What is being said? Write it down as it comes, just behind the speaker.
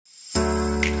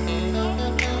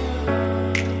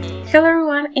Hello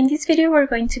everyone, in this video we're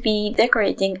going to be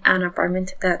decorating an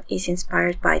apartment that is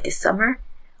inspired by the summer,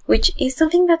 which is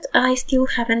something that I still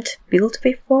haven't built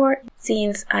before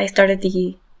since I started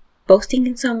the posting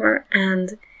in summer,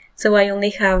 and so I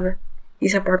only have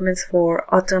these apartments for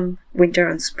autumn, winter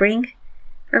and spring.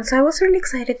 And so I was really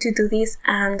excited to do this,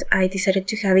 and I decided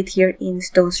to have it here in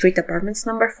Stonestreet Apartments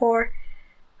number 4.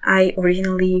 I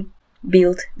originally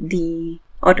built the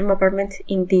autumn apartment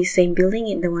in the same building,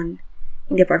 in the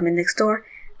apartment next door,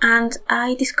 and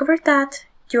I discovered that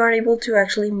you are able to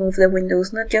actually move the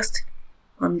windows not just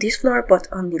on this floor but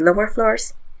on the lower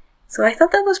floors. So I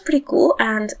thought that was pretty cool,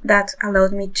 and that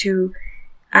allowed me to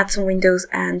add some windows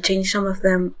and change some of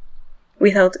them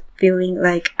without feeling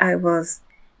like I was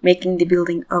making the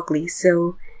building ugly.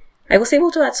 So I was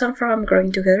able to add some from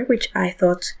Growing Together, which I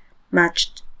thought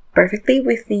matched perfectly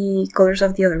with the colors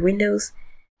of the other windows.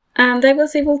 And I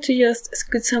was able to just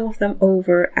scoot some of them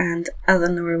over and add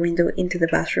another window into the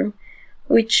bathroom,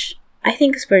 which I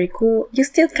think is very cool. You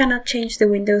still cannot change the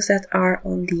windows that are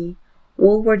on the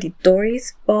wall where the door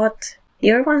is, but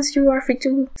the other ones you are free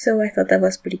to, so I thought that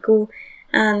was pretty cool.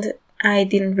 And I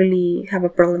didn't really have a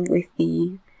problem with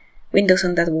the windows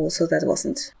on that wall, so that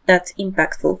wasn't that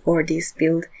impactful for this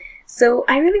build. So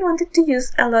I really wanted to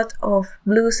use a lot of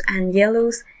blues and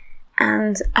yellows,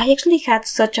 and I actually had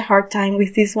such a hard time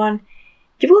with this one.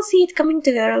 You will see it coming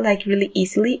together like really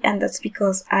easily, and that's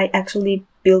because I actually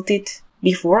built it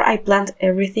before I planned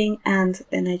everything, and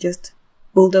then I just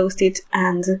bulldozed it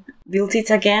and built it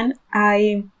again.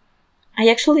 I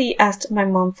actually asked my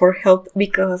mom for help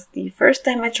because the first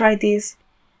time I tried this,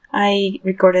 I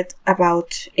recorded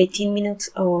about 18 minutes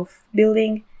of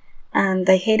building and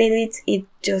I hated it. It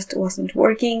just wasn't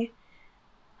working.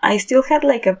 I had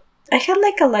like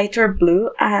a lighter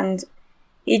blue and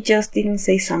it just didn't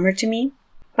say summer to me.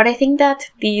 But I think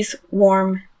that this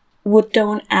warm wood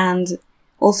tone and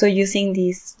also using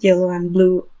this yellow and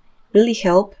blue really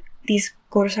help. These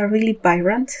colors are really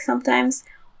vibrant sometimes,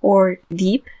 or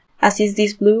deep, as is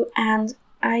this blue, and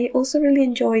I also really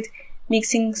enjoyed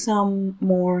mixing some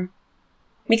more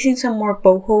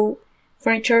boho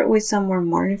furniture with some more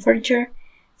modern furniture.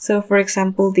 So for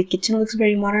example, the kitchen looks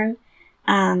very modern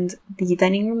and the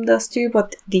dining room does too,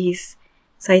 but these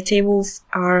side tables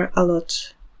are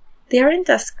they aren't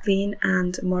as clean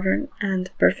and modern and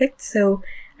perfect, so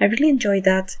I really enjoyed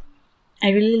that.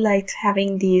 I really liked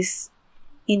having these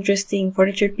interesting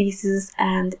furniture pieces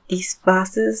and these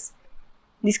vases.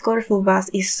 This colorful vase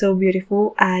is so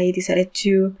beautiful. I decided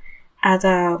to add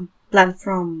a plant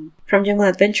from Jungle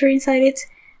Adventure inside it.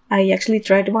 I actually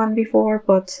tried one before,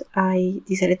 but I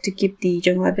decided to keep the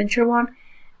Jungle Adventure one.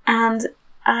 And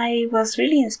I was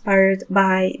really inspired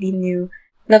by the new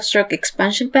Lovestruck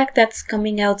expansion pack that's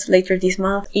coming out later this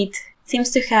month. It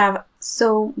seems to have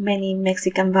so many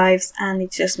Mexican vibes, and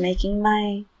it's just making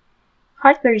my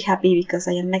heart very happy because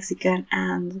I am Mexican,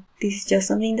 and this is just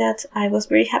something that I was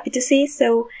very happy to see.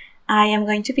 So I am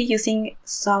going to be using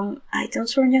some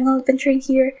items from Jungle Adventure in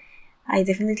here. I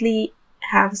definitely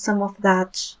have some of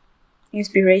that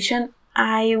inspiration.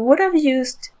 I would have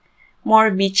used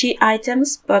more beachy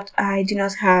items, but I do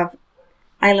not have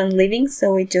island living,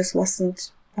 so it just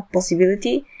wasn't a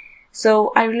possibility.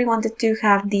 So I really wanted to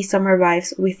have the summer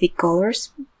vibes with the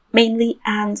colors mainly,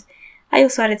 and I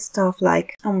also added stuff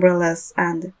like umbrellas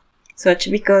and such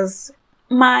because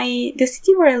the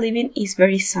city where I live in is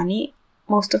very sunny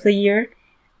most of the year,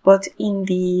 but in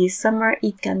the summer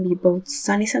it can be both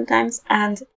sunny sometimes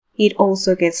and it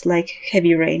also gets like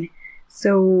heavy rain.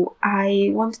 So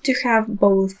I wanted to have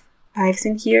both vibes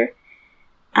in here,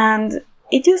 and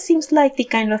it just seems like the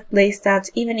kind of place that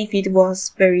even if it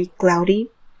was very cloudy,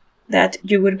 that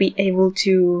you would be able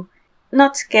to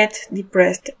not get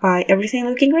depressed by everything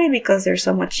looking great because there's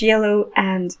so much yellow,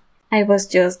 and I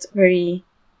just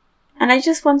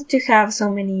wanted to have so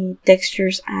many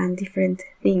textures and different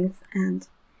things, and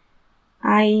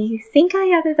I think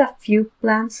I added a few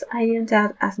plants. I didn't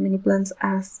add as many plants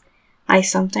as I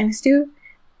sometimes do,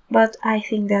 but I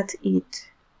think that it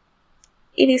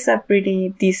is a pretty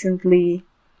decently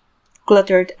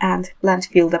cluttered and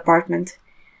plant-filled apartment.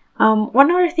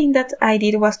 One other thing that I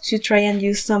did was to try and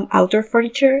use some outdoor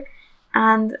furniture,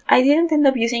 and I didn't end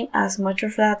up using as much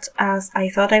of that as I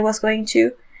thought I was going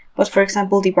to. But for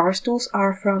example, the bar stools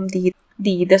are from the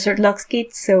Desert Lux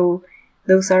kit, so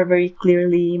those are very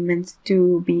clearly meant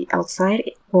to be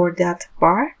outside for that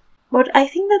bar. But I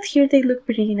think that here they look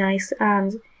pretty nice,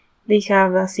 and they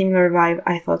have a similar vibe,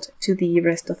 I thought, to the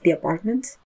rest of the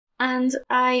apartment. And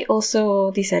I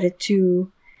also decided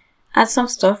to add some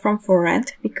stuff from For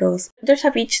Rent because there's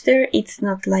a beach there. It's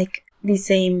not like the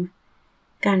same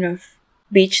kind of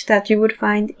beach that you would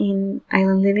find in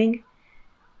island living.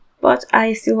 But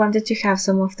I still wanted to have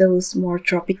some of those more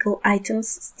tropical items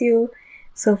still.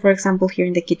 So for example, here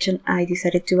in the kitchen, I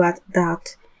decided to add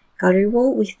that gallery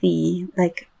wall with the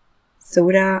like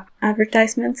soda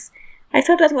advertisements. I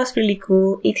thought that was really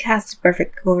cool. It has the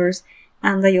perfect colors,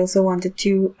 and I also wanted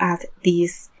to add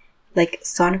this like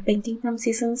sun painting from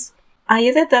Seasons. I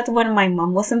added that when my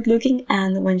mom wasn't looking,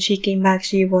 and when she came back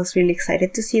she was really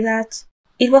excited to see that.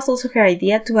 It was also her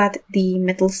idea to add the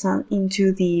metal sun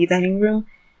into the dining room,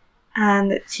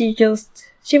 and she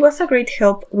was a great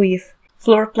help with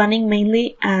floor planning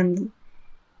mainly, and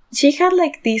she had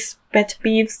like these pet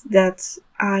peeves that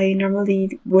I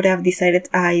normally would have decided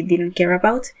I didn't care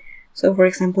about. So for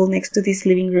example, next to this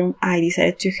living room I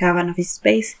decided to have an office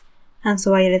space, and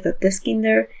so I added a desk in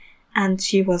there, and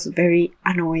she was very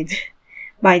annoyed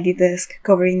by the desk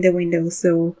covering the window,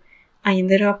 so I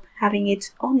ended up having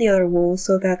it on the other wall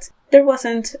so that there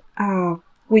wasn't a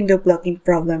window blocking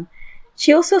problem.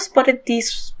 She also spotted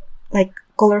this like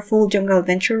colorful jungle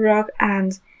adventure rug,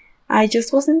 and I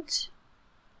didn't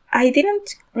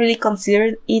really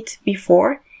consider it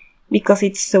before because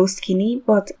it's so skinny,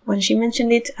 but when she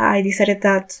mentioned it, I decided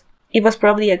that it was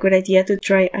probably a good idea to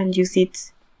try and use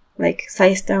it like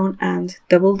sized down and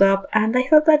doubled up, and I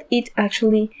thought that it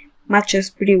actually matches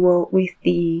pretty well with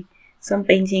the sun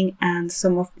painting and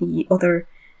some of the other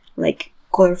like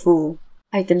colorful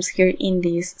items here in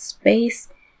this space.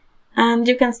 And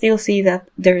you can still see that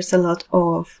there's a lot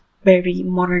of very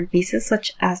modern pieces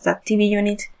such as that TV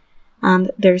unit,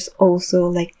 and there's also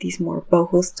like this more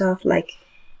boho stuff like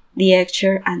the egg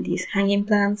chair and these hanging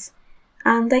plants,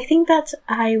 and I think that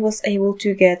I was able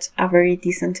to get a very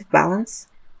decent balance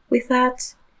with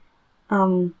that.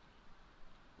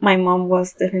 My mom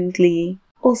was definitely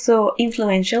also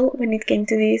influential when it came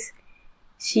to this.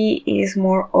 She is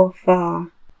more of a,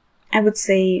 I would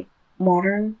say,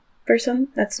 modern person.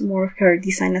 That's more her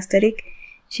design aesthetic.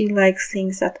 She likes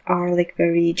things that are like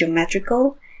very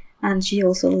geometrical, and she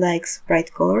also likes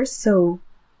bright colors, so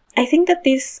I think that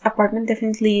this apartment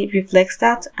definitely reflects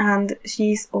that, and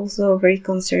she's also very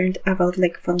concerned about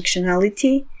like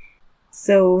functionality.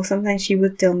 So sometimes she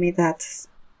would tell me that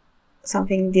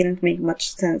something didn't make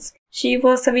much sense. She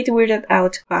was a bit weirded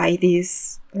out by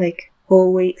this like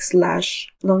hallway /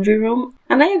 laundry room,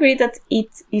 and I agree that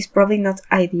it is probably not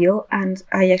ideal, and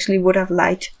I actually would have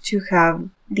liked to have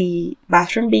the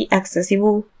bathroom be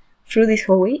accessible through this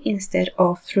hallway instead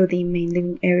of through the main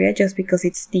living area, just because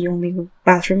it's the only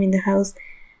bathroom in the house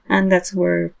and that's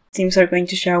where Sims are going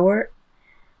to shower.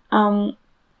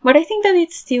 But I think that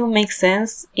it still makes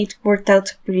sense. It worked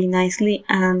out pretty nicely,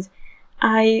 and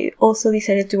I also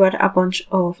decided to add a bunch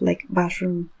of like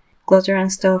bathroom clutter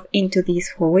and stuff into this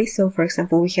hallway. So for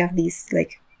example, we have this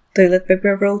like toilet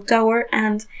paper roll tower,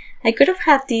 and I could have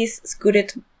had this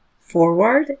scooted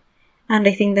forward, and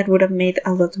I think that would have made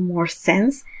a lot more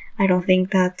sense. I don't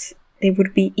think that they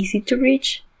would be easy to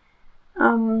reach.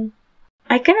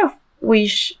 I kind of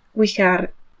wish we had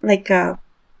like a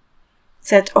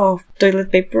set of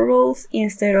toilet paper rolls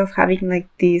instead of having like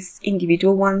these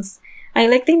individual ones. I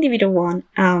like the individual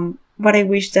one, but I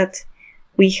wish that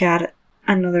we had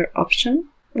another option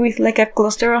with like a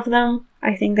cluster of them.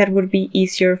 I think that would be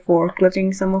easier for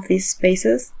cluttering some of these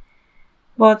spaces.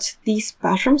 But this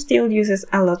bathroom still uses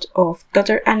a lot of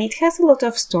clutter, and it has a lot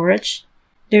of storage.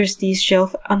 There's this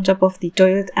shelf on top of the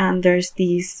toilet, and there's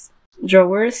these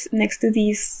drawers next to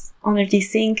this, under the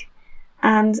sink,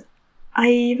 and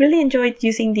I really enjoyed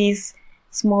using this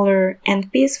smaller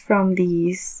end piece from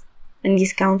this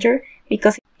counter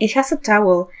because it has a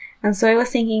towel, and so I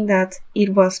was thinking that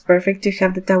it was perfect to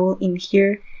have the towel in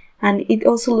here, and it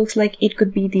also looks like it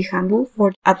could be the handle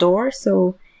for a door,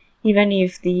 so even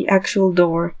if the actual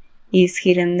door is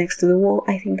hidden next to the wall,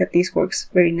 I think that this works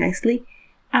very nicely.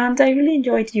 And I really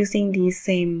enjoyed using the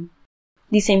same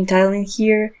tile in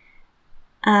here.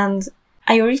 And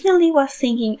I originally was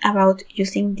thinking about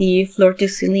using the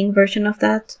floor-to-ceiling version of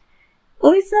that.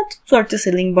 Well, it's not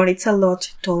floor-to-ceiling, but it's a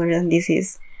lot taller than this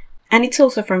is. And it's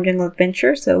also from Jungle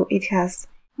Adventure, so it has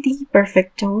the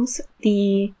perfect tones.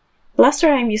 The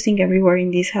plaster I'm using everywhere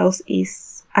in this house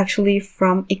is actually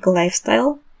from Eco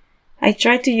Lifestyle. I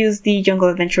tried to use the Jungle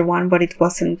Adventure one, but it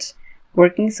wasn't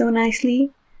working so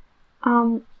nicely.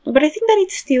 But I think that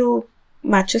it still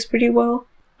matches pretty well.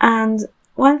 And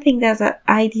one thing that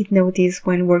I did notice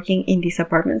when working in these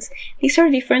apartments, these are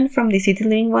different from the city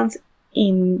living ones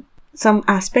in some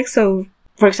aspects. So,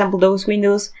 for example, those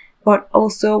windows, but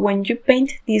also when you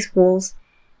paint these walls,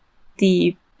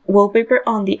 the wallpaper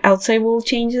on the outside wall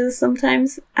changes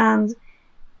sometimes, and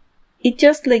it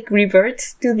just like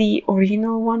reverts to the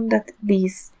original one that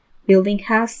these building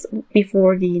has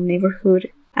before the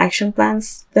neighborhood action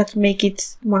plans that make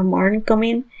it more modern come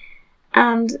in.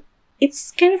 And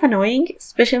it's kind of annoying,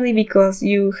 especially because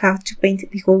you have to paint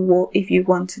the whole wall if you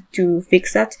want to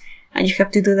fix that, and you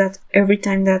have to do that every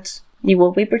time that the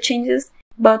wallpaper changes.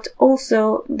 But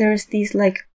also there's this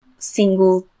like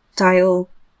single tile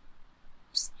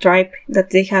stripe that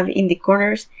they have in the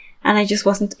corners, and I just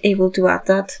wasn't able to add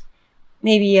that.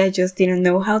 Maybe I just didn't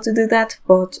know how to do that,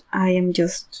 but I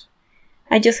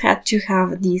just had to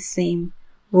have the same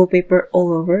wallpaper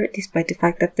all over, despite the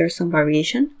fact that there's some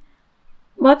variation.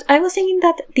 But I was thinking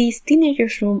that this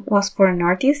teenager's room was for an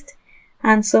artist,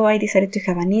 and so I decided to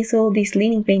have an easel, these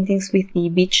leaning paintings with the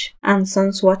beach and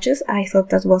sun swatches. I thought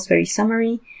that was very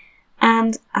summery,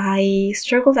 and I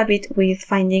struggled a bit with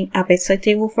finding a bedside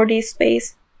table for this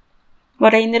space.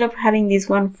 But I ended up having this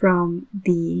one from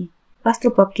the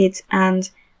Pastel Pop Kit, and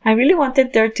I really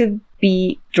wanted there to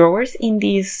be drawers in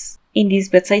this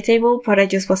bedside table, but I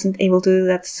just wasn't able to do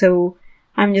that, so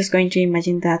I'm just going to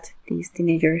imagine that this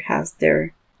teenager has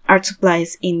their art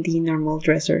supplies in the normal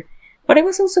dresser. But I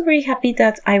was also very happy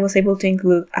that I was able to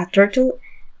include a turtle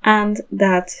and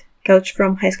that couch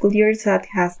from high school years that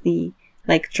has the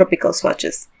like tropical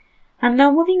swatches. And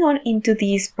now moving on into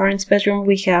this parents' bedroom,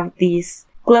 we have this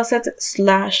closet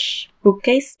 /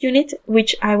 bookcase unit,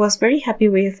 which I was very happy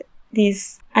with.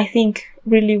 This, I think,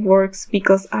 really works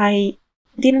because I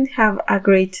didn't have a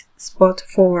great spot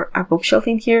for a bookshelf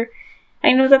in here.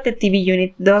 I know that the TV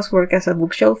unit does work as a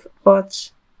bookshelf,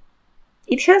 but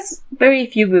it has very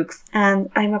few books, and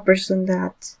I'm a person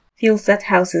that feels that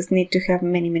houses need to have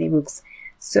many books.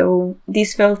 So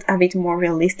this felt a bit more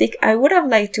realistic. I would have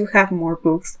liked to have more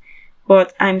books,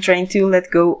 but I'm trying to let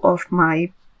go of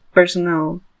my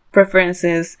personal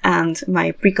preferences and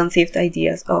my preconceived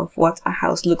ideas of what a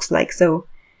house looks like. So,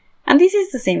 and this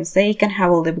is the same. They can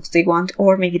have all the books they want,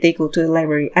 or maybe they go to the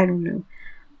library. I don't know.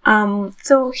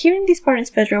 So here in this parents'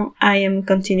 bedroom, I am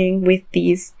continuing with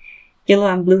this yellow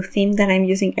and blue theme that I'm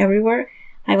using everywhere.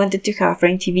 I wanted to have a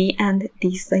frame TV and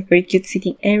this like very cute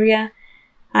sitting area.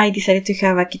 I decided to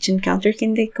have a kitchen counter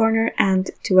in the corner and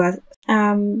to add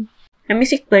a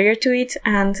music player to it,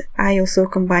 and I also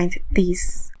combined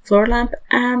this floor lamp,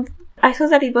 and I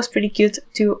thought that it was pretty cute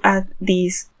to add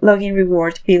these login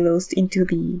reward pillows into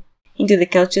the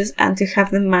couches and to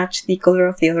have them match the color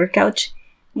of the other couch.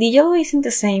 The yellow isn't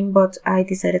the same, but I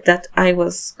decided that I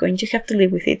was going to have to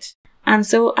live with it. And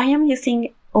so I am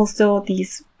using also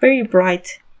this very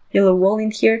bright yellow wall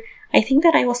in here. I think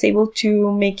that I was able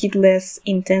to make it less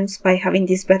intense by having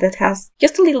this bed that has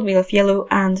just a little bit of yellow,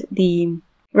 and the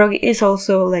rug is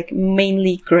also like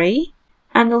mainly gray.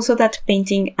 And also that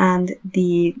painting and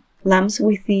the lamps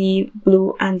with the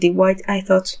blue and the white, I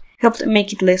thought helped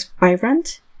make it less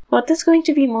vibrant. But that's going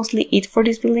to be mostly it for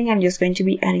this building. I'm just going to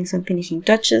be adding some finishing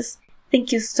touches.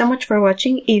 Thank you so much for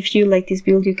watching. If you like this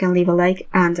build, you can leave a like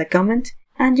and a comment.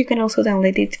 And you can also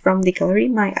download it from the gallery.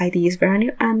 My ID is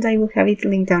Veranu, and I will have it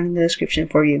linked down in the description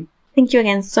for you. Thank you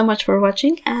again so much for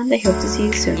watching, and I hope to see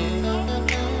you soon.